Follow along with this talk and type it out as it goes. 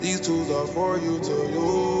These tools are for you to use.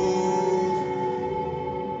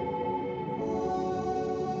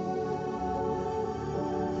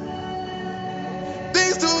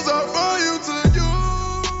 These tools are for you to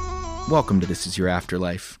use. Welcome to This Is Your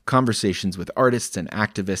Afterlife, conversations with artists and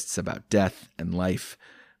activists about death and life.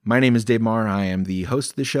 My name is Dave Marr. I am the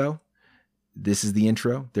host of the show. This is the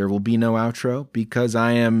intro. There will be no outro because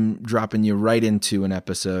I am dropping you right into an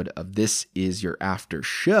episode of This Is Your After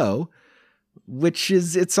Show, which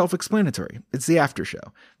is, it's self-explanatory. It's the after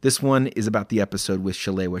show. This one is about the episode with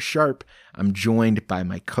Shalewa Sharpe. I'm joined by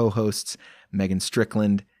my co-hosts, Megan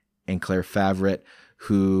Strickland and Claire Favret,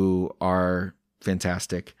 who are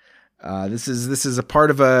fantastic. This is a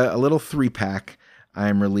part of a little 3-pack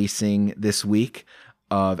I'm releasing this week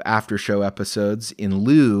of after show episodes in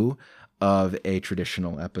lieu of a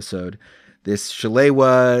traditional episode. This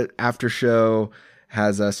Shalewa after show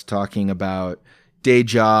has us talking about day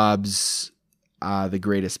jobs, the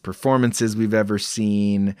greatest performances we've ever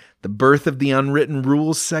seen, the birth of the Unwritten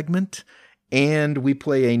Rules segment, and we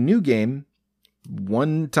play a new game,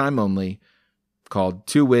 one time only, called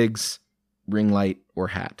Two Wigs, Ring Light, or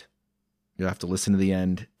Hat. You'll have to listen to the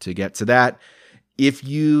end to get to that. If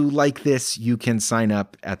you like this, you can sign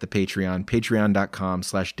up at the Patreon,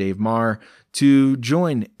 patreon.com/Dave Marr, to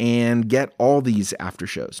join and get all these after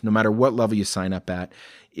shows, no matter what level you sign up at.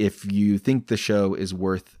 If you think the show is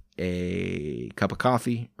worth a cup of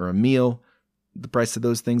coffee or a meal, the price of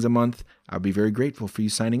those things a month, I'll be very grateful for you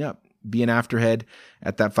signing up. Be an afterhead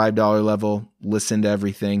at that $5 level, listen to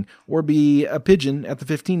everything, or be a pigeon at the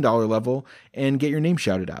 $15 level and get your name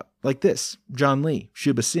shouted out. Like this: John Lee,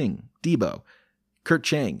 Shuba Singh, Debo, Kurt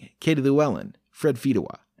Chang, Katie Llewellyn, Fred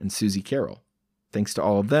Fidewa, and Susie Carroll. Thanks to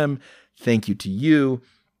all of them. Thank you to you.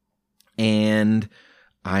 And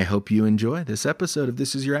I hope you enjoy this episode of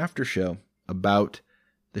This Is Your After Show about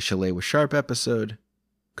the Shalewa Sharpe episode,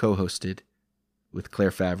 co-hosted with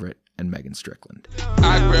Claire Favret and Megan Strickland.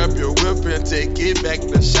 I grab your whip and take it back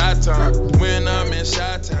to Chi-Town. When I'm in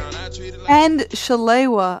Chi-Town, I treat it like... And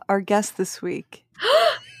Shalewa, our guest this week.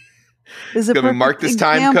 Is a Can we mark this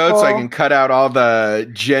time code so I can cut out all the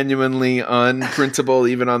genuinely unprintable,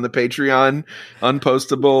 even on the Patreon,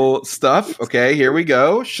 unpostable stuff? Okay, here we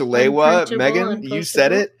go. Shalewa, Megan, you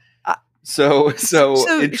said it. So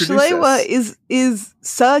introduce Shalewa us. is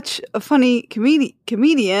such a funny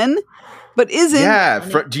comedian, but isn't.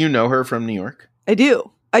 Yeah, do you know her from New York? I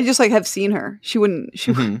do. I just have seen her. She wouldn't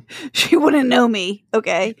wouldn't know me.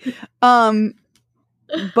 Okay,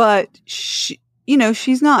 but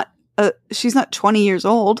she's not 20 years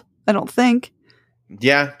old, I don't think.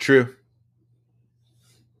 Yeah, true.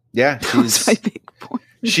 Yeah, that's my big point.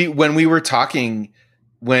 When we were talking,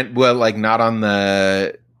 not on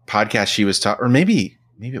the podcast, she was talking, or maybe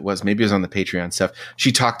it was on the Patreon stuff.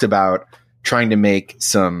 She talked about trying to make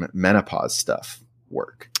some menopause stuff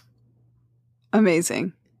work.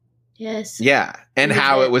 Amazing. Yes. Yeah, and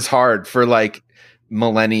how it was hard for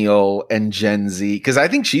millennial and Gen Z, because I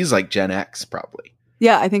think she's Gen X probably.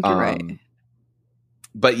 Yeah, I think you're right.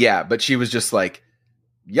 But she was just y'all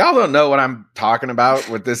don't know what I'm talking about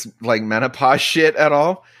with this menopause shit at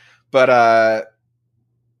all. But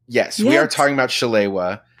yes, we are talking about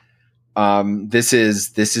Shalewa. This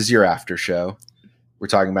is your after show. We're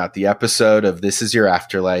talking about the episode of This Is Your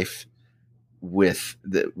Afterlife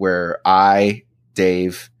where I,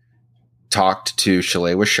 Dave, talked to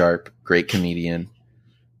Shalewa Sharpe, great comedian.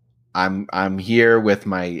 I'm here with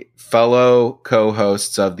my fellow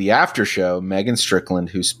co-hosts of the after show, Megan Strickland,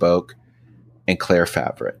 who spoke, and Claire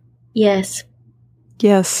Favret. Yes.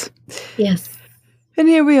 Yes. Yes. And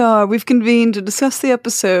here we are. We've convened to discuss the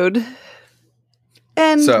episode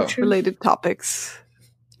and related topics.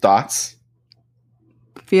 Thoughts?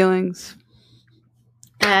 Feelings.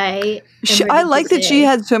 I like that she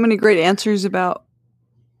had so many great answers about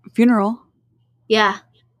funeral. Yeah.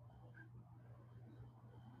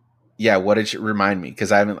 Yeah, what did she remind me?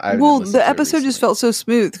 Because I haven't. The episode just felt so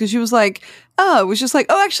smooth because she was actually,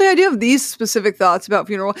 I do have these specific thoughts about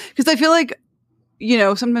funeral. Because I feel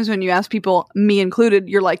sometimes when you ask people, me included,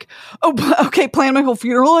 you're like, oh, okay, plan my whole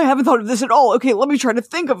funeral. I haven't thought of this at all. Okay, let me try to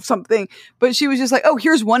think of something. But she was just like, oh,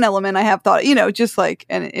 here's one element I have thought, and it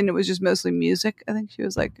was just mostly music. I think she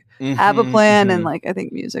was have a plan and I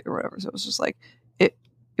think music or whatever. So it was just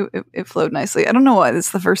it flowed nicely. I don't know why this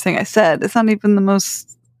is the first thing I said. It's not even the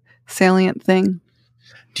most salient thing.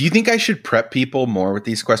 Do you think I should prep people more with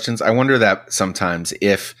these questions? I wonder that sometimes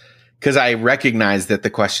because I recognize that the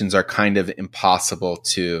questions are kind of impossible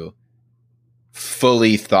to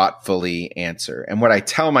thoughtfully answer. And what I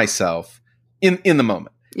tell myself in the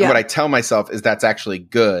moment, and what I tell myself is that's actually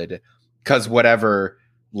good because whatever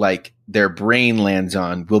like their brain lands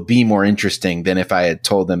on will be more interesting than if I had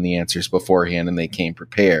told them the answers beforehand and they came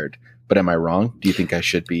prepared. But am I wrong? Do you think I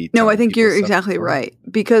should be? No, I telling think people you're stuff exactly beforehand?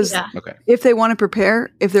 right. Because Yeah. Okay. if they want to prepare,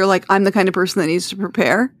 if they're like, I'm the kind of person that needs to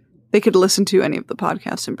prepare, they could listen to any of the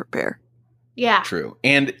podcasts and prepare. Yeah. True.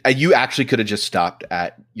 And you actually could have just stopped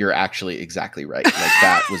at, you're actually exactly right. Like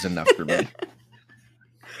that was enough for me.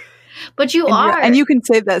 But you And, are. and you can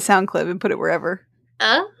save that sound clip and put it wherever.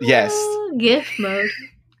 Yes. GIF mode.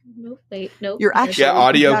 No, wait. Nope. You're actually- Yeah,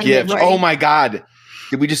 audio Exactly GIF. right. Oh my God.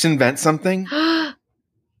 Did we just invent something?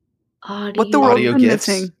 Audio. What the world's Audio been GIFs.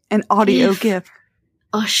 missing. An audio GIF. GIF.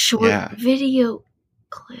 A short Yeah. video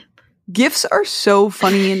clip. GIFs are so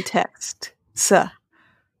funny in text.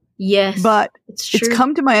 Yes. But it's true. it's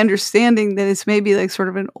come to my understanding that it's maybe like sort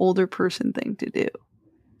of an older person thing to do.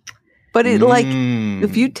 But it like,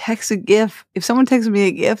 if you text a GIF, if someone texts me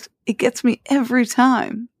a GIF, it gets me every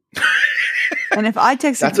time. And if I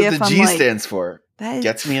text That's a what GIF, the I'm G like, stands for. that is-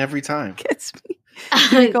 Gets me every time. Gets me.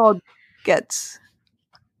 It's called gets.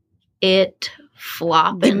 it Give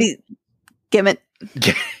flopping me. Give it.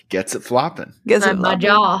 Gets it flopping. Gets it. on my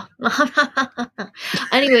flopping. jaw.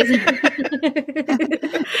 Anyways,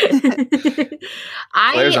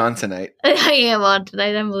 Claire's on tonight. I am on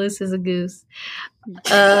tonight. I'm loose as a goose.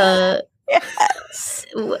 Yes.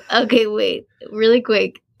 Okay, wait. Really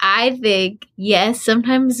quick. I think, yes,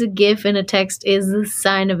 sometimes a GIF in a text is the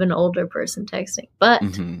sign of an older person texting. But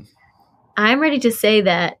Mhm. I'm ready to say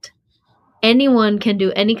that anyone can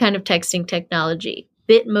do any kind of texting technology.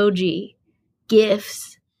 Bitmoji,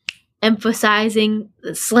 GIFs, emphasizing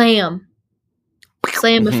the slam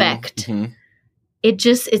Mhm. effect. Mhm.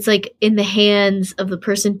 It's like in the hands of the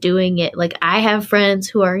person doing it. Like I have friends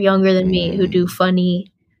who are younger than me who do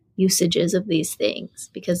funny usages of these things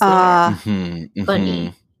because they're Mhm. Mhm.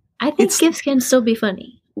 funny. I think It's- GIFs can still be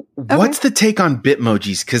funny. What's the take on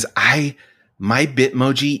Bitmojis? Because my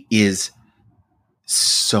Bitmoji is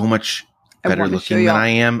so much I better wanna show looking than y'all. I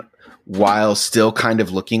am, while still kind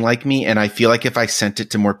of looking like me. And I feel like if I sent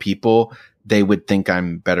it to more people, they would think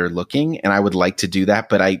I'm better looking, and I would like to do that.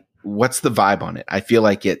 But what's the vibe on it? I feel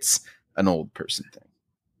like it's an old person thing.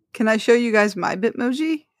 Can I show you guys my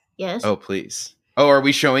Bitmoji? Yes. Oh, please. Oh, are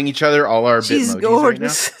we showing each other all our She's Bitmojis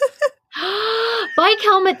gorgeous. Bike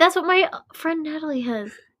helmet. That's what my friend Natalie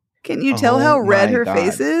has. Can you tell how Oh red my her God.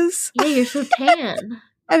 face is? Yeah, you're so tan.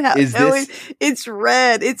 And how, Is no, this- it's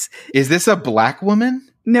red. It's Is this a black woman?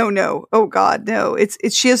 no. Oh God, no. It's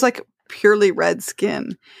she has like purely red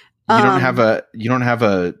skin. You don't have a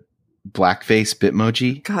blackface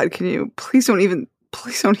Bitmoji? God, can you please don't even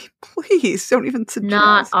suggest.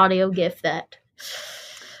 Not audio GIF that.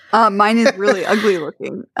 Mine is really ugly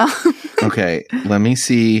looking. Okay, let me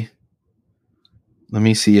see. Let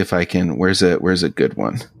me see if I can. Where's a good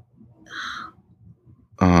one?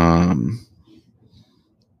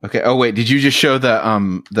 Okay. Oh wait, did you just show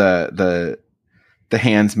the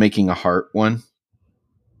hands making a heart one?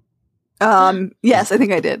 Yes, I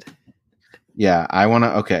think I did. Yeah, I want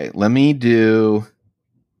to. Okay, let me do.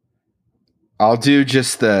 I'll do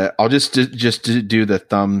just the. I'll just do the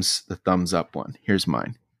thumbs up one. Here's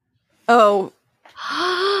mine. Oh,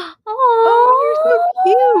 you're so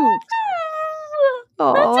cute.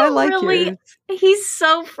 Oh, That's I a like really- yours. He's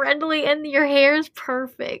so friendly, and your hair is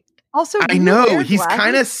perfect. Also, I do you know, wear he's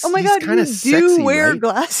glasses? kinda- Oh my he's God, kinda you do sexy, wear right?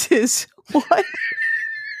 glasses. What?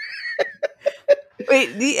 Wait,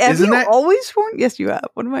 have Isn't you that- always worn? Yes, you have.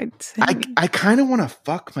 What am I saying? I kind of want to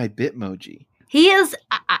fuck my Bitmoji. He is.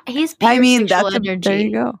 He's pure I mean, sexual that's energy. there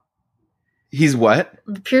you go. He's what?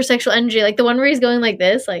 Pure sexual energy, like the one where he's going like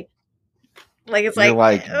this, like it's You're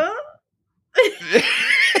like. like-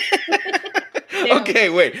 Okay,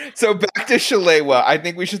 wait. So back to Shalewa. I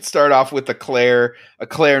think we should start off with a Claire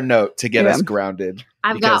note to get Yeah. us grounded.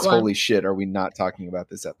 I've because got one. holy shit, are we not talking about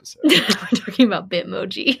this episode? We're talking about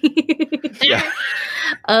Bitmoji. Yeah.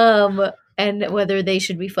 And whether they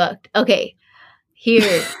should be fucked. Okay,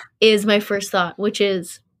 here is my first thought, which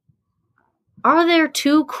is, are there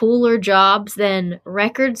two cooler jobs than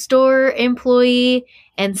record store employee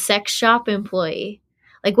and sex shop employee?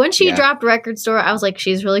 Like when she Yeah. dropped record store, I was like,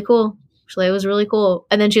 she's really cool. Shalay was really cool.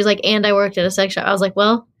 And then she's like, and I worked at a sex shop. I was like,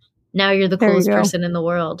 well, now you're the There you coolest go. person in the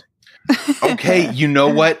world. Okay, you know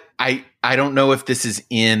what? I don't know if this is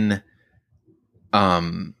in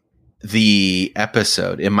the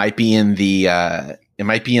episode. It might be in the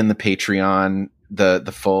Patreon,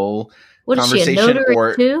 the full What is she, a conversation, notary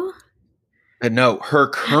or- too? no, her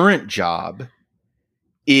current job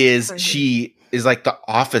is Crazy. she is like the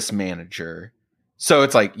office manager. So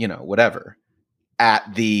it's like, whatever,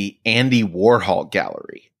 at the Andy Warhol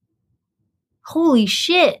gallery. Holy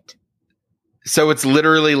shit. So it's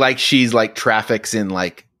literally like she's like traffics in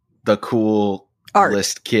like the cool Art.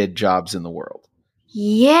 list kid jobs in the world.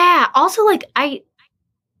 Yeah. Also, like,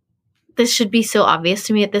 this should be so obvious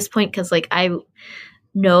to me at this point because, like, I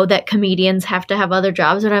know that comedians have to have other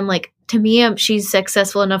jobs, but I'm like, to me, she's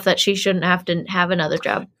successful enough that she shouldn't have to have another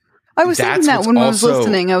job. I was thinking that when I was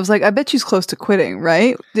listening. I was like, I bet she's close to quitting,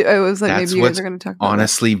 right? I was like, maybe you guys are going to talk about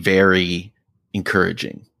honestly very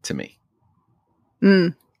encouraging to me.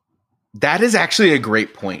 Mm. That is actually a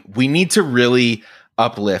great point. We need to really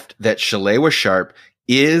uplift that Shalewa Sharpe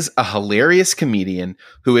is a hilarious comedian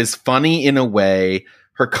who is funny in a way.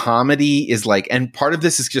 Her comedy is like, and part of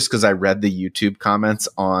this is just because I read the YouTube comments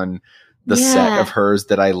on the set of hers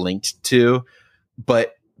that I linked to,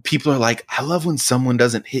 but people are like, I love when someone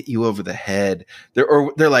doesn't hit you over the head.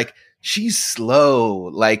 They're like, she's slow,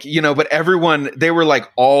 like, you know, but they were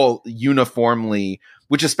like all uniformly,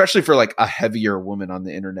 which especially for like a heavier woman on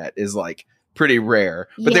the internet is like pretty rare,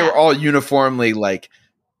 but they were all uniformly like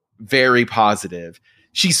very positive.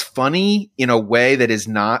 She's funny in a way that is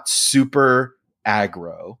not super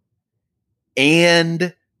aggro,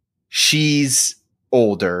 and she's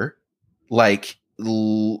older, like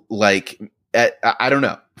at, I don't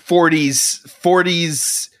know,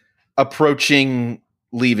 40s approaching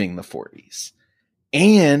leaving the 40s,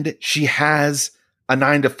 and she has a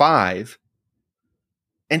 9-to-5,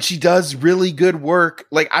 and she does really good work.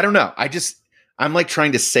 Like, I don't know, I'm like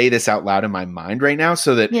trying to say this out loud in my mind right now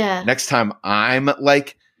so that next time I'm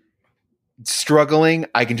like struggling,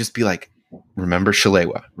 I can just be like, remember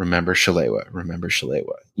Shalewa, remember Shalewa, remember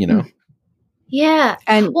Shalewa, you know? Yeah.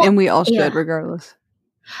 And we all should, regardless.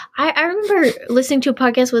 I remember listening to a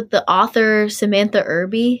podcast with the author Samantha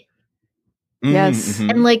Irby. Yes. Mm-hmm.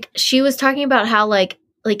 And like, she was talking about how like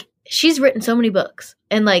she's written so many books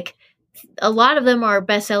and like a lot of them are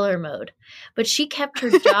bestseller mode, but she kept her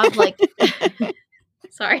job like,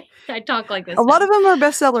 sorry, I talk like this. A lot of them are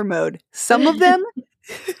bestseller mode. Some of them.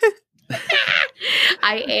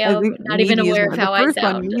 I am not even aware of how I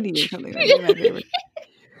sound.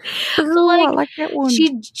 So like, I like that one.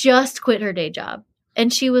 She just quit her day job,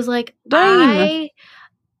 and she was like,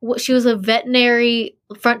 she was a veterinary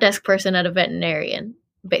front desk person at a veterinarian,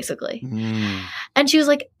 basically. And she was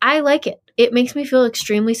like, I like it. It makes me feel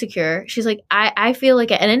extremely secure. She's like, I feel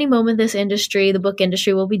like at any moment this industry, the book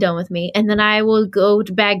industry, will be done with me, and then I will go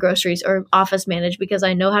to bag groceries or office manage because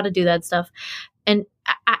I know how to do that stuff.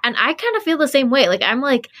 And I kind of feel the same way. Like, I'm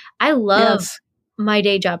like, I love my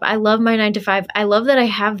day job. I love my 9-to-5. I love that I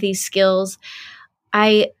have these skills.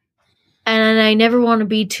 And I never want to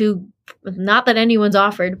be too, not that anyone's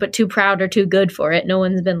offered, but too proud or too good for it. No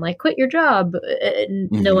one's been like, quit your job.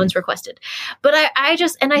 No one's requested. But I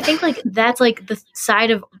think like, that's like the side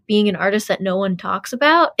of being an artist that no one talks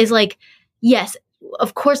about is like, yes,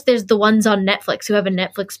 of course, there's the ones on Netflix who have a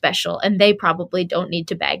Netflix special, and they probably don't need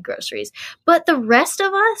to bag groceries. But the rest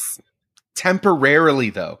of us,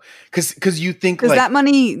 temporarily though, because you think because like, that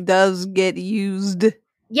money does get used.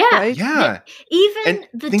 Yeah, right? Yeah. Even and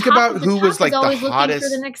the think top about of the who top was like always the hottest for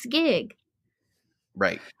the next gig.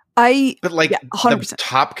 Right. But like the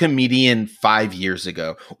top comedian 5 years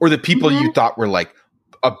ago, or the people you thought were like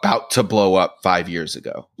about to blow up 5 years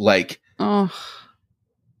ago, like.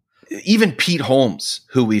 Even Pete Holmes,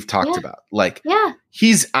 who we've talked about, like,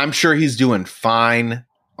 I'm sure he's doing fine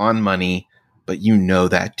on money, but you know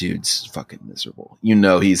that dude's fucking miserable. You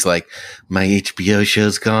know, he's like, my HBO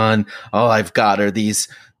show's gone. All I've got are these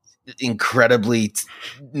incredibly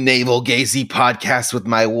navel-gazy podcasts with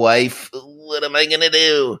my wife. What am I going to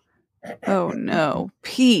do? Oh, no.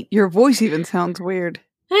 Pete, your voice even sounds weird.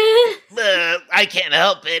 I can't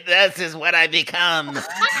help it. This is what I become.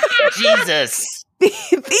 Jesus.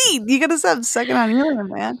 Pete, you gotta stop sucking on your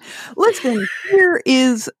man. Listen, here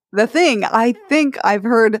is the thing. I think I've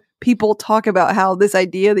heard people talk about how this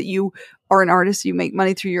idea that you are an artist, you make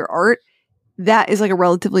money through your art, that is like a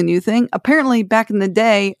relatively new thing. Apparently, back in the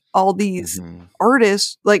day, all these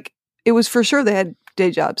artists, like, it was for sure they had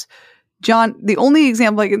day jobs. John, the only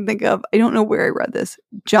example I can think of, I don't know where I read this,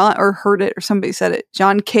 John, or heard it, or somebody said it,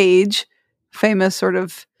 John Cage, famous sort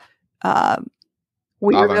of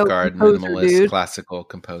avant-garde, minimalist, dude. Classical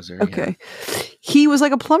composer. Okay. Yeah. He was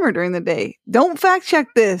like a plumber during the day. Don't fact check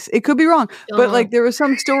this. It could be wrong. But like there was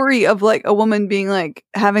some story of like a woman being like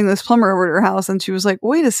having this plumber over to her house, and she was like,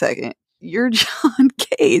 wait a second, you're John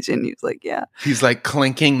Cage. And he was like, yeah. He's like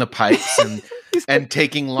clinking the pipes and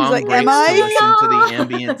taking long breaks to listen to the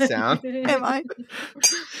ambient sound. Am I?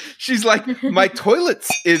 She's like, my toilet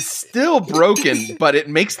is still broken, but it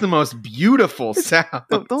makes the most beautiful sound.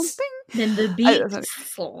 Then the beat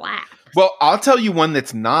slap. Well, I'll tell you one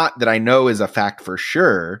that's not, that I know is a fact for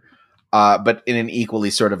sure. but in an equally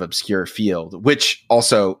sort of obscure field, which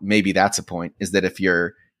also maybe that's a point, is that if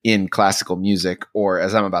you're in classical music, or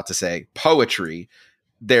as I'm about to say, poetry,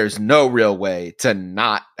 there's no real way to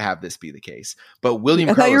not have this be the case. But William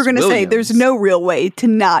I thought you were Carlos going to say Williams- there's no real way to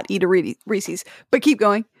not eat a Reese's. But keep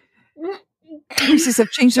going. Reese's have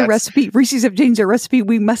changed their That's- recipe. Reese's have changed their recipe.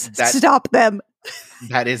 We must stop them.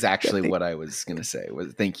 That is actually what I was going to say.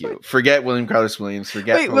 Thank you. Forget William Carlos Williams.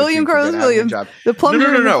 Forget Wait, poetry, William forget Carlos having a Williams, job. the plumber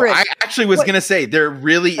in the No. fridge. I actually was What? going to say there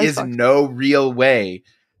really I is fucked. no real way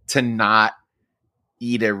to not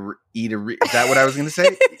eat a. Is that what I was going to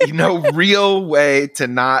say? No real way to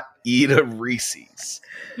not eat a Reese's.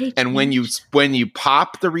 And when you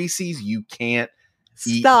pop the Reese's, you can't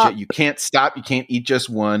eat. Stop. You can't stop. You can't eat just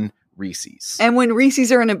one Reese's. And when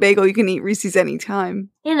Reese's are in a bagel, you can eat Reese's anytime.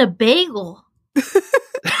 In a bagel.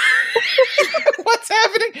 What's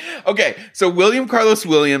happening? Okay, so William Carlos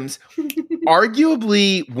Williams,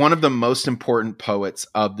 arguably one of the most important poets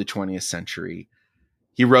of the 20th century.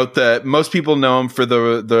 He wrote most people know him for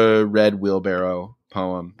the Red Wheelbarrow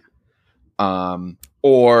poem,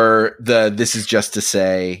 or This Is Just to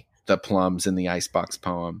Say, the Plums in the Icebox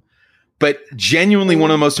poem. But genuinely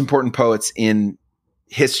one of the most important poets in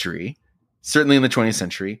history, certainly in the 20th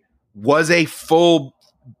century, was a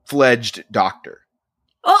full-fledged doctor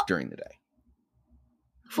during the day.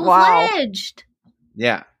 Full-fledged.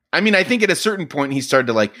 Yeah. I mean, I think at a certain point he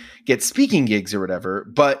started to get speaking gigs or whatever,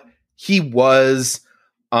 but he was,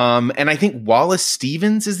 and I think Wallace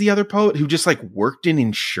Stevens is the other poet who just worked in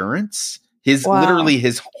insurance literally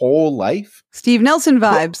his whole life. Steve Nelson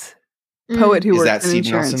vibes. Poet who Is works that in Steve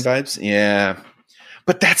insurance. Nelson vibes? Yeah.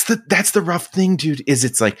 But that's the rough thing, dude, is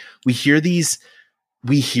it's we hear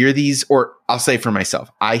these, or I'll say for myself,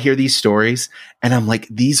 I hear these stories and I'm like,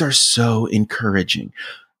 these are so encouraging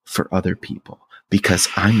for other people because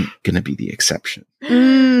I'm going to be the exception.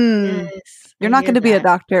 Mm. Yes, You're I not hear going to be a that.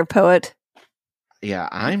 doctor, poet. Yeah,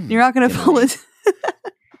 You're not going to fall into.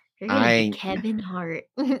 You're gonna be I- Kevin Hart.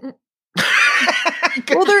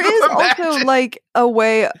 Well, there is also a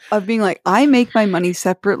way of being I make my money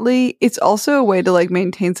separately. It's also a way to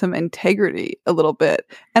maintain some integrity a little bit.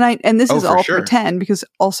 And this is for all sure. pretend because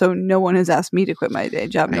also no one has asked me to quit my day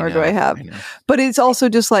job, nor do I have. know. But it's also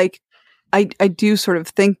just I do sort of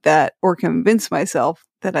think that or convince myself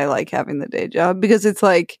that I like having the day job because it's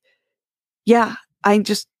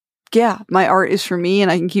my art is for me and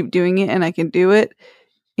I can keep doing it and I can do it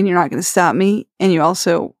and you're not going to stop me. And you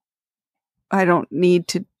also, I don't need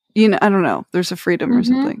to, I don't know. There's a freedom or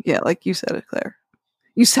something. Yeah. Like you said it, Claire.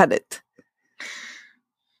 You said it.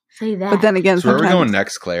 Say that. But then again, So where are we sometimes going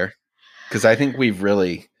next, Claire? Because I think we've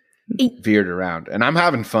really veered around and I'm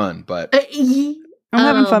having fun, but I'm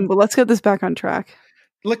having fun, but let's get this back on track.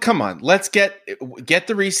 look, come on, let's get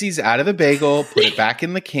the Reese's out of the bagel, put it back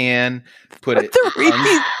in the can, put it the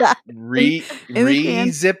Reese's back in the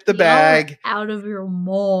can. zip the Y'all bag, out of your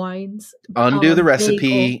minds. undo on the a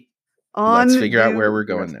recipe. Let's figure out Undo where we're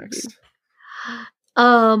the going recipe. next.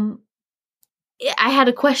 I had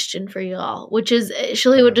a question for y'all, which is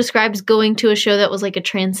Shalea describes going to a show that was a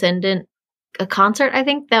concert. I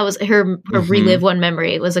think that was her relive one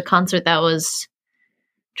memory. It was a concert that was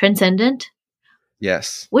transcendent.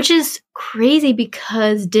 Yes. Which is crazy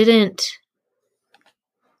because didn't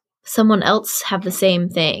someone else have the same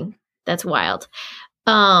thing? That's wild.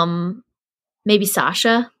 Maybe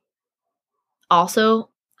Sasha also.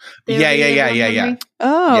 Yeah.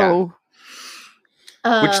 Oh.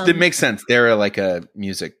 Which did make sense. They're a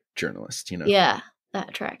music journalist, Yeah,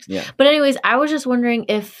 that tracks. Yeah. But anyways, I was just wondering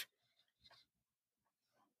if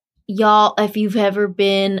you've ever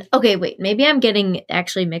been maybe I'm getting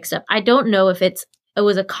actually mixed up. I don't know if it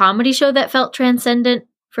was a comedy show that felt transcendent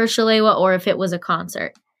for Shalewa or if it was a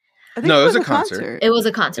concert. I think No, it was a concert. It was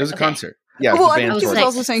a concert. It was a okay. concert. Yeah, Well, it's a I band think she was tour.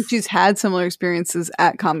 also saying she's had similar experiences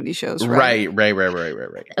at comedy shows, right?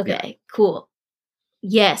 Right. Okay, cool.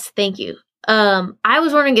 Yes, thank you. I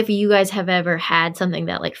was wondering if you guys have ever had something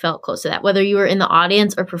that felt close to that, whether you were in the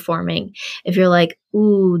audience or performing. If you're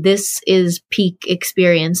ooh, this is peak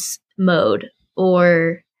experience mode,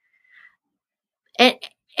 or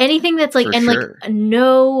anything that's For sure.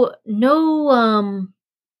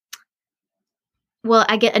 well,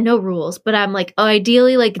 I get no rules, but I'm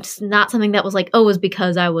ideally it's not something that was it was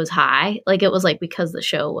because I was high. It was because the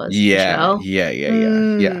show was the show.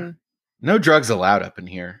 Yeah. No drugs allowed up in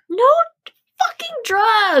here. No fucking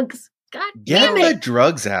drugs. God damn Get the it.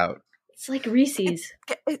 drugs out. It's like Reese's.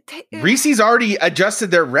 Reese's already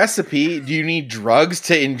adjusted their recipe. Do you need drugs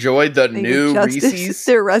to enjoy the They new adjusted Reese's?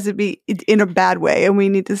 their recipe in a bad way, and we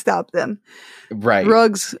need to stop them. Right.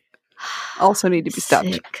 Drugs also need to be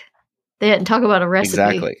stopped. Sick. They didn't talk about a recipe.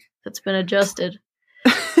 Exactly. that's been adjusted.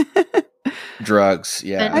 Drugs,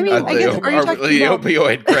 yeah. I mean, I guess- are you talking the about-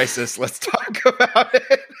 opioid crisis. Let's talk about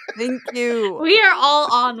it. Thank you. We are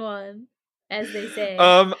all on one, as they say.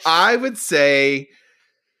 I would say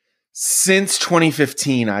since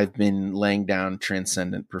 2015, I've been laying down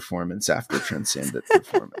transcendent performance after transcendent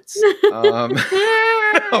performance.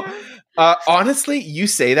 Honestly, you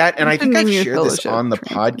say that, and I think I've shared this on the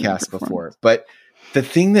podcast before. But the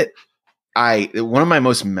thing that one of my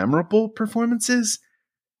most memorable performances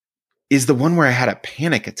is the one where I had a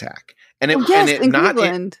panic attack, and it in not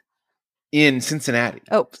Cleveland. in Cincinnati.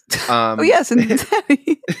 Oh, yes, in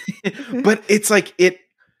Cincinnati. But it's like it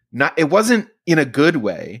wasn't in a good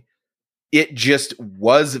way. It just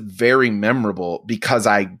was very memorable because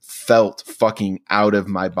I felt fucking out of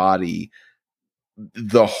my body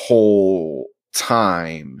the whole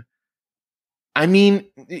time. I mean,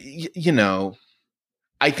 you know,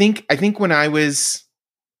 I think when I was,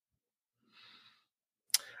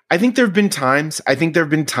 I think there have been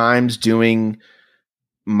times doing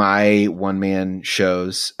my one-man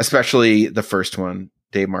shows, especially the first one,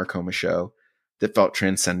 Dave Marcoma show, that felt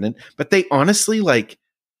transcendent, but they honestly like,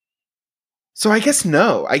 so I guess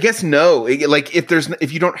no. Like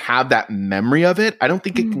if you don't have that memory of it, I don't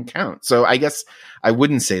think it can count. So I guess I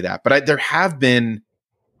wouldn't say that, but there have been,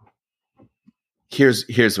 here's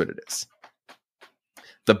what it is.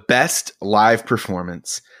 The best live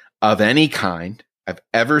performance of any kind I've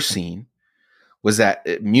ever seen was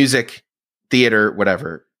at music, theater,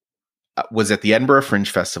 whatever, was at the Edinburgh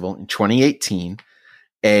Fringe Festival in 2018.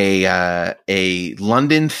 A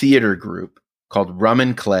London theater group called Rum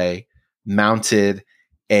and Clay mounted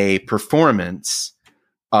a performance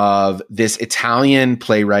of this Italian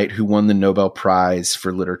playwright who won the Nobel Prize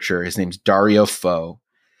for Literature. His name's Dario Fo.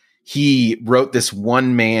 He wrote this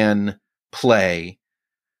one-man play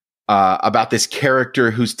about this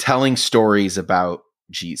character who's telling stories about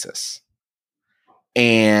Jesus.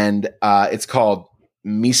 And it's called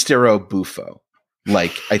Mistero Buffo.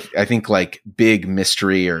 Like, I think like big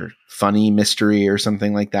mystery or funny mystery or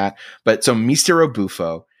something like that. But so Mistero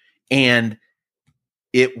Buffo. And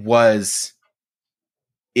it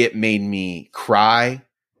made me cry.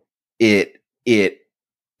 It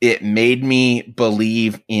made me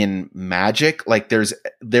believe in magic. Like there's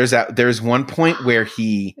one point where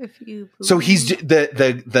the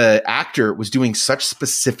actor was doing such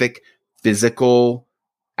specific physical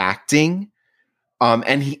acting.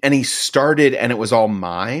 And he started and it was all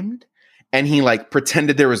mimed. And he like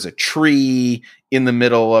pretended there was a tree in the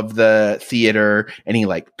middle of the theater, and he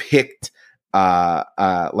like picked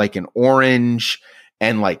like an orange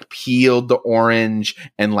and like peeled the orange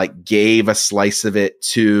and like gave a slice of it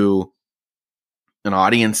to an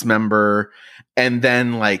audience member. And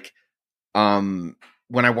then like when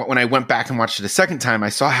I went back and watched it a second time, I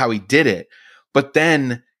saw how he did it. But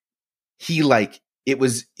then he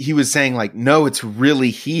was saying like, no, it's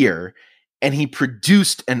really here. And he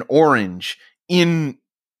produced an orange in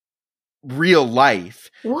real life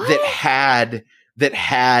that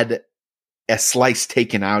had a slice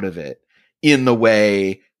taken out of it in the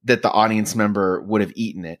way that the audience member would have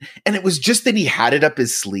eaten it. And it was just that he had it up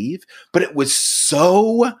his sleeve, but it was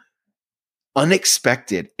so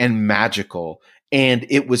unexpected and magical. And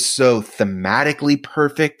it was so thematically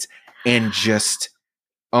perfect and just,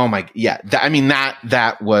 oh my, yeah.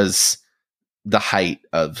 That was the height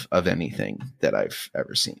of anything that I've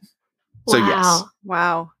ever seen. So yes.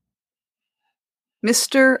 Wow. I'm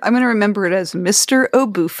going to remember it as Mr.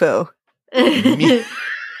 Obufo. I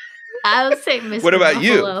would say Mr. What about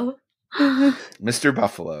Buffalo. you? Mr.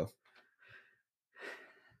 Buffalo.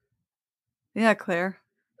 Yeah, Claire.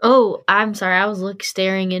 Oh, I'm sorry. I was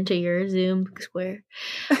staring into your Zoom square.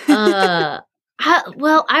 I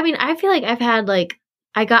feel like I've had like,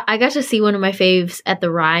 I got to see one of my faves at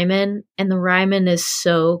the Ryman, and the Ryman is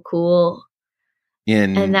so cool.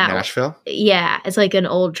 In Nashville? Yeah, it's like an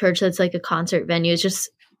old church that's like a concert venue. It's just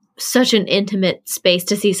such an intimate space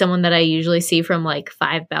to see someone that I usually see from like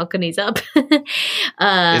 5 balconies up.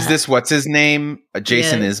 Is this what's his name?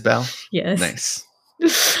 Jason Isbell? Yes. Nice.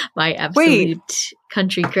 My absolute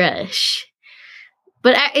country crush.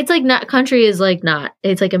 But it's like not country is like not.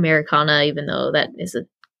 It's like Americana, even though that is a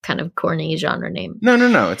kind of corny genre name.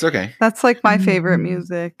 No, it's okay. That's like my favorite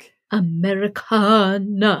music.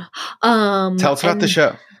 Americana. Tell us about the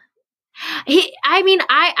show.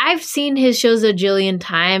 I've seen his shows a jillion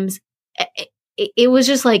times. It was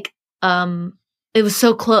just like, it was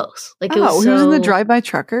so close. Like, he was in the Drive-By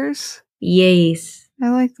Truckers? Yes. I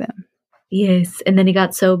like them. Yes. And then he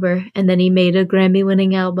got sober, and then he made a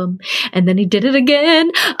Grammy-winning album, and then he did it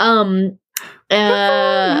again. Oh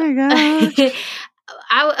my gosh.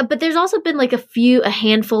 But there's also been like a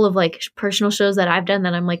handful of like personal shows that I've done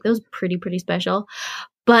that I'm like, those pretty special.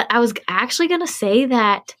 But I was actually going to say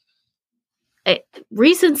that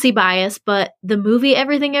recency bias, but the movie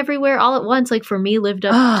Everything Everywhere All at Once, like for me, lived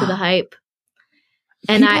up to the hype.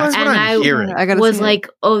 And I was like,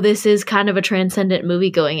 oh, this is kind of a transcendent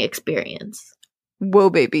movie going experience. Whoa,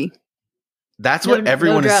 baby. That's what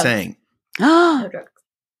everyone is saying. No drugs.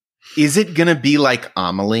 Is it going to be like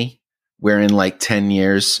Amelie, where in like 10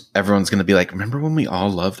 years, everyone's going to be like, remember when we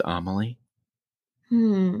all loved Amelie?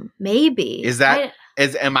 Maybe.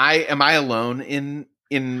 Am I alone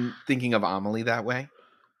in thinking of Amelie that way?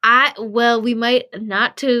 We might,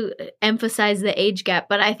 not to emphasize the age gap,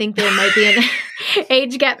 but I think there might be an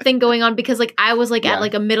age gap thing going on because like I was like at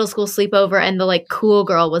like a middle school sleepover and the like cool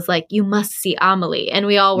girl was like, you must see Amelie. And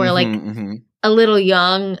we all were like a little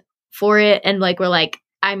young for it. And like, we're like,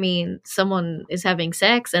 I mean, someone is having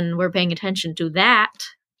sex and we're paying attention to that.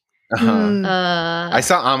 I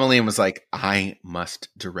saw Amelie and was like, I must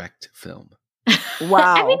direct film.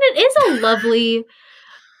 Wow. I mean, it is a lovely,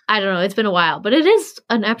 I don't know, it's been a while, but it is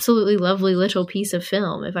an absolutely lovely little piece of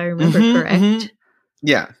film, if I remember correct.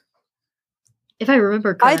 Yeah. If I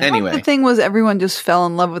remember correct. I thought the thing was everyone just fell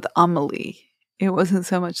in love with Amelie. It wasn't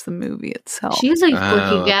so much the movie itself. She's a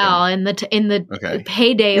quirky gal in the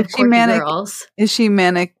heyday of quirky girls. Is she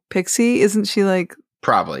Manic Pixie? Isn't she like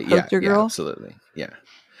probably? Yeah, absolutely. Yeah.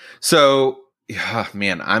 So,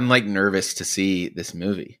 man, I'm like nervous to see this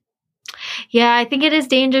movie. Yeah, I think it is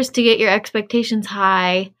dangerous to get your expectations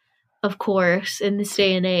high, of course, in this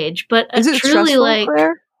day and age. But is it truly stressful, like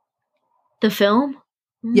Claire? The film?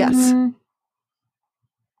 Yes.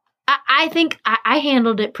 I think I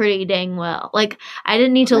handled it pretty dang well. Like, I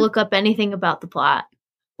didn't need to look up anything about the plot,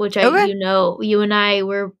 which you and I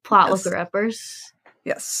were plot looker-uppers.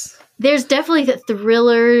 Yes. There's definitely the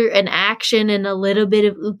thriller and action and a little bit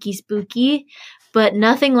of ooky spooky, but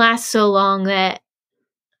nothing lasts so long that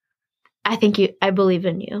I believe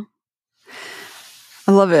in you.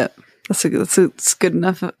 I love it. That's good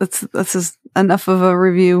enough. That's enough of a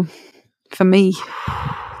review for me.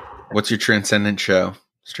 What's your transcendent show,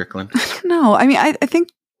 Strickland? No, I mean, I think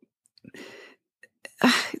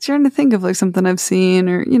trying to think of like something I've seen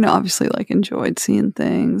or, obviously like enjoyed seeing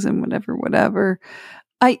things and whatever.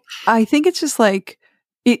 I think it's just like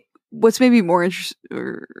what's maybe more interesting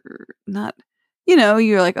or not,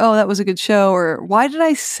 you're like, oh, that was a good show. Or why did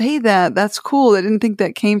I say that? That's cool. I didn't think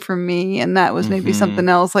that came from me. And that was maybe something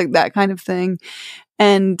else, like that kind of thing.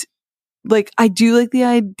 And like, I do like the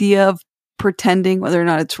idea of pretending whether or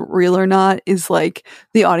not it's real or not is like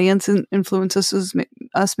the audience influences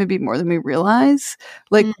us maybe more than we realize.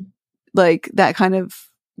 Like that kind of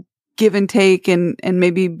give and take and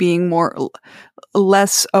maybe being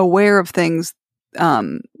less aware of things,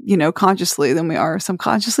 consciously than we are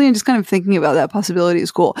subconsciously, and just kind of thinking about that possibility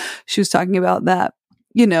is cool. She was talking about that,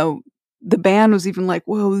 the band was even like,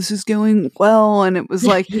 whoa, this is going well. And it was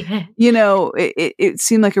like, it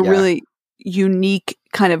seemed like a really unique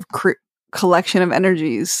kind of collection of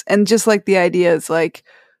energies. And just like the idea is like,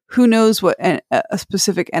 who knows what a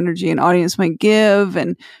specific energy an audience might give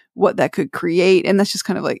and what that could create. And that's just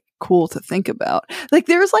kind of like cool to think about. Like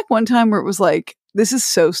there was like one time where it was like, this is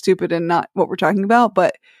so stupid and not what we're talking about,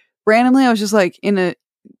 but randomly I was just like in a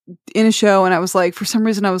show and I was like, for some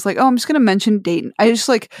reason I was like, oh, I'm just going to mention Dayton. I just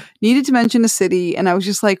like needed to mention a city. And I was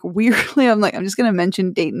just like, weirdly, I'm just going to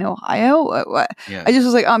mention Dayton, Ohio. What? Yeah. I just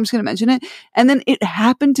was like, oh, I'm just going to mention it. And then it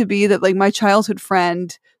happened to be that like my childhood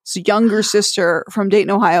friend's younger sister from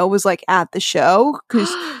Dayton, Ohio was like at the show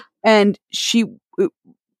and she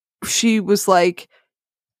was like,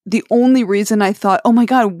 the only reason I thought, oh my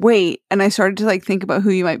God, wait. And I started to like think about who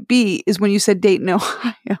you might be is when you said Dayton,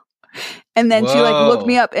 Ohio. And then she like looked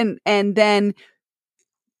me up and I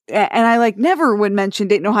like never would mention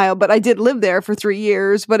Dayton, Ohio, but I did live there for 3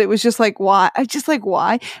 years, but it was just like, why?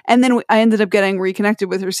 Why? And then I ended up getting reconnected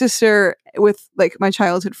with her sister, with like my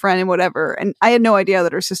childhood friend and whatever. And I had no idea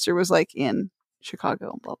that her sister was like in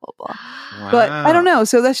Chicago and blah, blah, blah. Wow. But I don't know.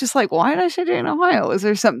 So that's just like, why did I say Dayton, Ohio? Is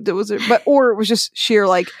there something, or it was just sheer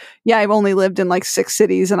like, yeah, I've only lived in like 6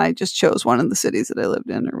 cities and I just chose one of the cities that I lived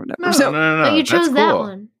in or whatever. No. You chose that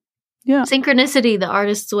one. Yeah. Synchronicity, the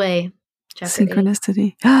artist's way.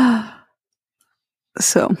 Synchronicity.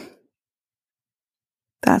 So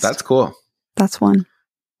that's cool. That's one.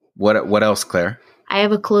 What else, Claire? I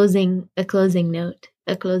have a closing note,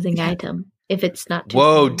 a closing item. If it's not too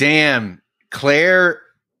long. Damn. Claire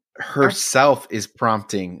herself is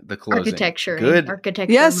prompting the closing. Architecture. Good.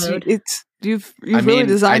 Architecture yes, mode. You've really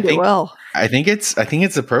designed it well. I think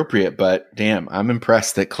it's appropriate, but damn, I'm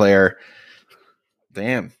impressed that Claire.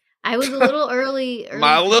 Damn. I was a little early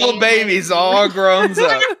My little today. baby's all grown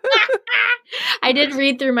up. I did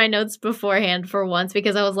read through my notes beforehand for once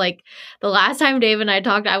because I was like, the last time Dave and I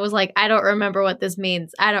talked, I was like, I don't remember what this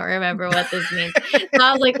means. I don't remember what this means. So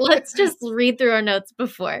I was like, let's just read through our notes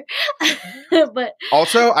before. But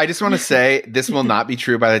Also, I just want to say this will not be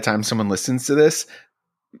true by the time someone listens to this,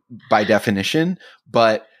 by definition,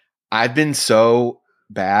 but I've been so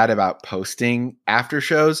bad about posting after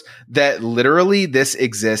shows that literally this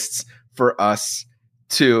exists for us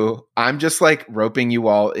to, I'm just like roping you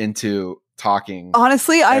all into talking.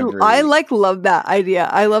 Honestly, I love that idea.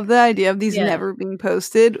 I love the idea of these Yeah. never being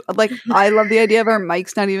posted. Like, I love the idea of our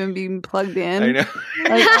mics not even being plugged in. I know.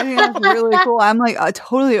 Like, I think that's really cool. I'm like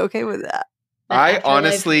totally okay with that. the I afterlife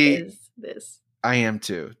honestly- is this. I am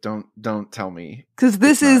too. Don't tell me. Because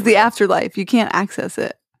this It's not is the real. afterlife. You can't access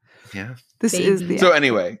it. Yeah. This is Baby. the So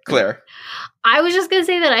anyway, Claire. I was just gonna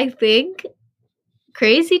say that I think,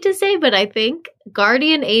 crazy to say, but I think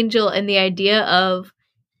guardian angel and the idea of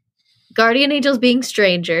guardian angels being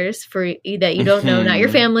strangers for that you don't know, not your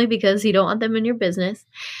Mhm. family, because you don't want them in your business.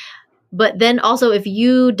 But then also, when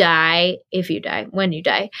you die,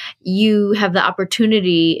 you have the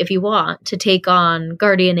opportunity, if you want, to take on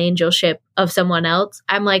guardian angelship of someone else.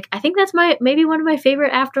 I'm like, I think that's maybe one of my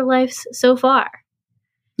favorite afterlives so far.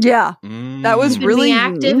 Yeah. That was Even really being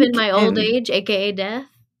active in unique my old and- age, aka death.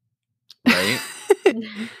 Right.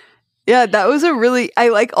 Yeah, that was a really, I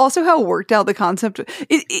like also how worked out the concept.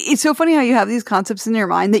 It's so funny how you have these concepts in your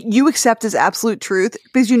mind that you accept as absolute truth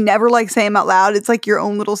because you never like say them out loud. It's like your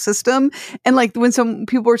own little system. And like when some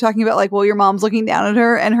people were talking about like, well, your mom's looking down at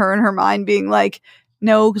her and her in her mind being like,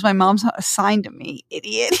 no, because my mom's not assigned to me,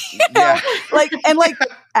 idiot. You know? Yeah. Like, and like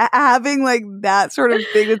having like that sort of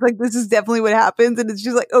thing. It's like, this is definitely what happens. And it's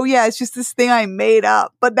just like, oh yeah, it's just this thing I made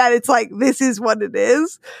up, but that it's like, this is what it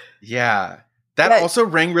is. Yeah. That Yeah. also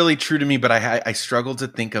rang really true to me, but I struggled to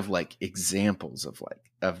think of like examples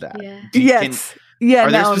of that. Yeah. Yes. Yeah.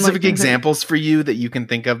 Are there now I'm, like, specific thinking- examples for you that you can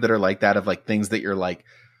think of that are like that, of like things that you're like,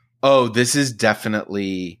 oh, this is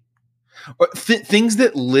definitely or things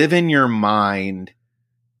that live in your mind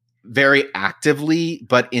very actively,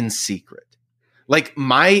 but in secret. Like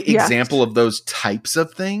my Yes. example of those types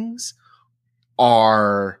of things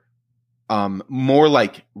are more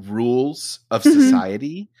like rules of Mhm.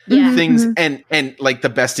 society. Yeah. Things Mhm. and like the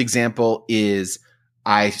best example is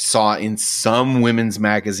I saw in some women's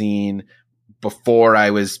magazine before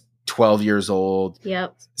I was 12 years old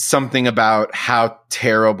Yep. something about how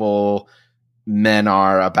terrible men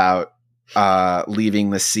are about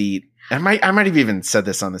leaving the seat. I might have even said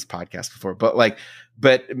this on this podcast before,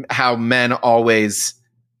 but how men always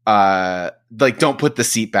like don't put the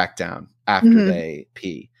seat back down after Mhm. they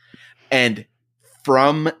pee. And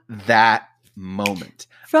from that moment,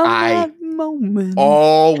 From I that moment.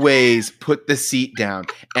 always put the seat down,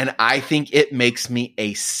 and I think it makes me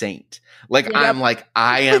a saint. Like Yep. I'm like,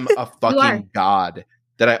 I am a are. fucking god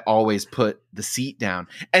that I always put the seat down.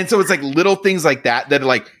 And so it's like little things like that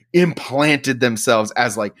like implanted themselves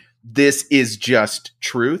as like, this is just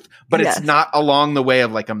truth, but Yes. it's not along the way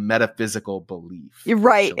of like a metaphysical belief. You're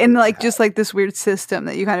right. actually And like have. just like this weird system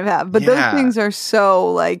that you kind of have. But Yeah. those things are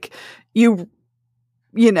so like you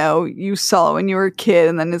saw when you were a kid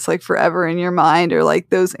and then it's like forever in your mind, or like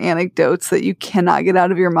those anecdotes that you cannot get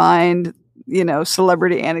out of your mind,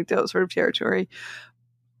 celebrity anecdote sort of territory.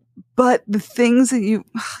 But the things that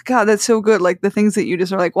God, that's so good. Like the things that you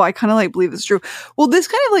just are like, well, I kind of like believe it's true. Well, this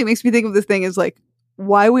kind of like makes me think of this thing as like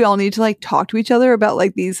why we all need to like talk to each other about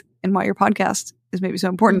like these, and why your podcast is maybe so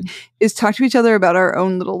important is talk to each other about our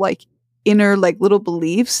own little like inner like little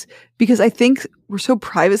beliefs, because I think we're so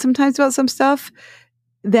private sometimes about some stuff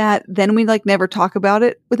that then we like never talk about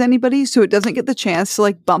it with anybody, so it doesn't get the chance to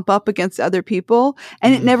like bump up against other people,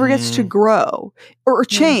 and it never gets to Mhm. grow or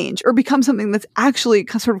change or become something that's actually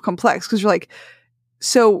sort of complex, because you're like,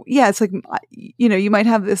 so yeah, it's like you might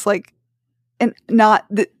have this like, and not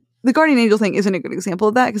the guardian angel thing isn't a good example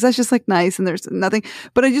of that, because that's just like nice and there's nothing.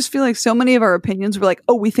 But I just feel like so many of our opinions were like,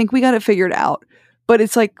 oh, we think we got it figured out, but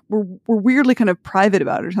it's like we're weirdly kind of private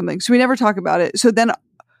about it or something, so we never talk about it. So then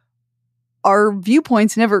our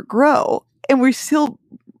viewpoints never grow, and we still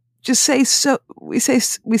just we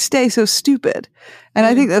stay so stupid. And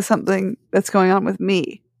I think that's something that's going on with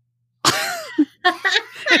me.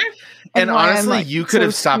 And And why I'm, honestly, like, you could so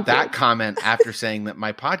have stopped that stupid. comment after saying that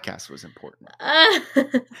my podcast was important.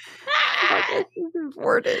 It's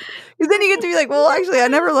important. Because then you get to be like, well, actually, I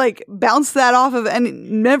never like bounced that off of,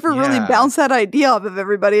 and never really Yeah. bounced that idea off of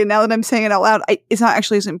everybody. And now that I'm saying it out loud, it's not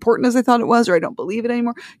actually as important as I thought it was, or I don't believe it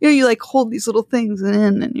anymore. You know, you like hold these little things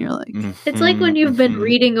in, and you're like, It's like when you've been Mhm.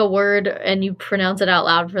 reading a word and you pronounce it out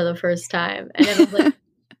loud for the first time, and everyone's like,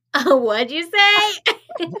 "Oh, what'd you say?"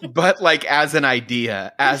 But like as an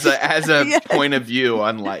idea, as a Yeah. point of view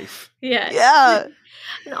on life. Yeah. yeah.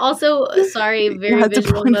 And also, sorry, very That's a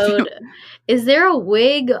visual point of view. mode. Is there a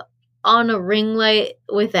wig on a ring light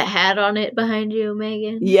with a hat on it behind you,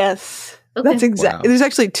 Megan? Yes. Okay. That's exactly. Wow. There's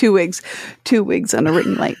actually two wigs on a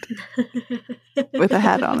ring light with a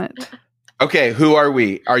hat on it. Okay, who are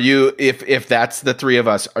we? Are you if that's the three of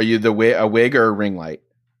us? Are you a wig or a ring light?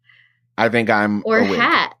 I think I'm Or a wig.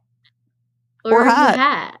 hat. Or are you hat.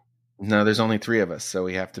 hat. No, there's only three of us, so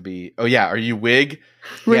we have to be. Oh yeah, are you wig?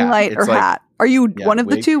 Ring Yeah, light or it's like- hat? Are you Yeah, one of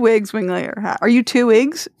the wig. two wigs, ring light or hat? Are you two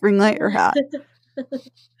wigs, ring light or hat?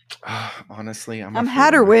 Honestly, I'm I'm afraid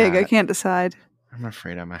hat or I'm a wig. I hat. can't decide. I'm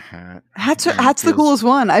afraid I'm a hat. Hat's Yeah, it the feels- coolest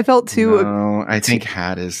one. I felt too. No, I think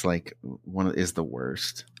hat is like is the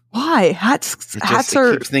worst. Why hats? It Hats it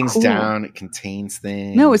are keeps things cool. down. It contains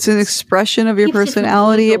things. No, it's an expression of your Keeps it from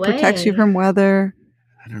personality. It blowing protects you away. from weather.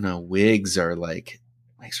 I don't know. Wigs are like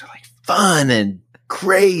fun and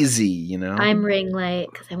crazy. You know. I'm ring light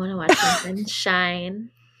because I want to watch my friends shine.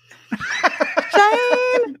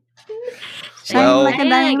 Shine, shine Well- like a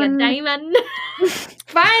diamond. diamond.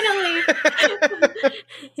 Finally.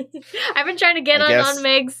 I've been trying to get I guess- on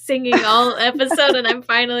Meg's singing all episode, and I'm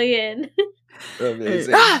finally in.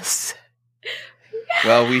 Amazing. Yes,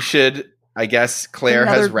 Well, we should. I guess Claire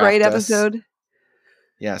another has wrapped great us. episode.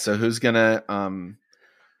 Yeah. So who's gonna close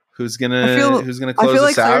I us feel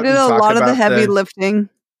like Claire out? did and a talk lot of the about heavy lifting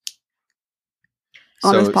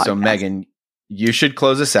on this So podcast. Megan, you should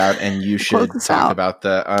close us out, and you should Close us talk out. about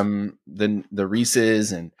the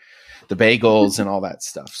Reese's and the bagels and all that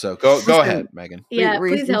stuff. So go Listen, ahead, Megan. Yeah,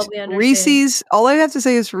 Reese's. please help me understand. Reese's. All I have to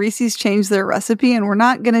say is Reese's changed their recipe, and we're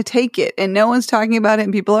not going to take it. And no one's talking about it,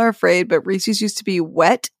 and people are afraid. But Reese's used to be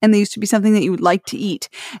wet, and they used to be something that you would like to eat,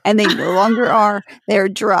 and they no longer are. They're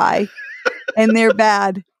dry, and they're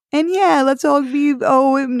bad. And yeah, let's all be.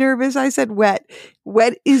 Oh, I'm nervous. I said wet.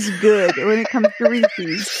 Wet is good when it comes to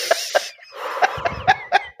Reese's.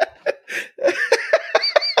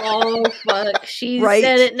 Oh, fuck. She Right.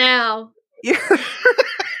 said it now.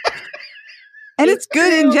 And It's it's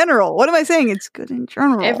good in true. general. What am I saying? It's good in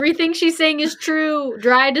general. Everything she's saying is true.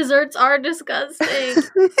 Dry desserts are disgusting.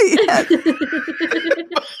 Yes.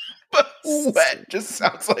 But wet just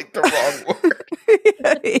sounds like the wrong word.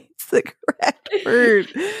 It's the correct word.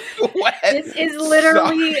 Wet. This is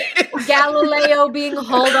literally Sorry. Galileo being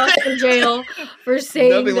hauled off to jail for saying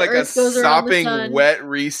Nothing the like a Earth goes around the sopping sun. wet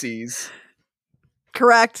Reese's.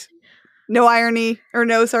 Correct. No irony or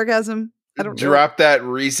no sarcasm. I don't know. Drop that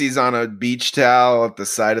Reese's on a beach towel at the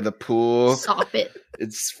side of the pool. Sop it.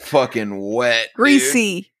 It's fucking wet. dude.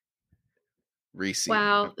 Greasy. Reese.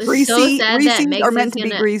 Wow. It's Greasy. so sad that Reese's Megs are is meant to be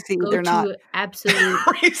gonna greasy. go They're not. to absolute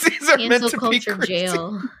Reese's are meant cancel to be culture greasy.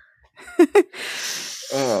 jail.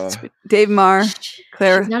 Dave Marr,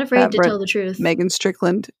 Claire She's not afraid to Favret, tell the truth. Megan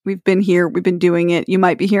Strickland. We've been here. We've been doing it. You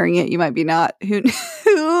might be hearing it. You might be not. Who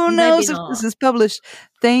might knows be if not. this is published?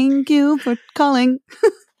 Thank you for calling.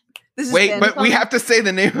 This has Wait, been- but we have to say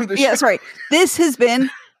the name of the show. yeah, sorry. This has been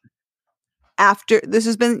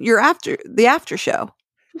the after show.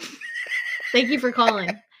 Thank you for calling.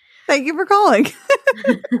 Thank you for calling.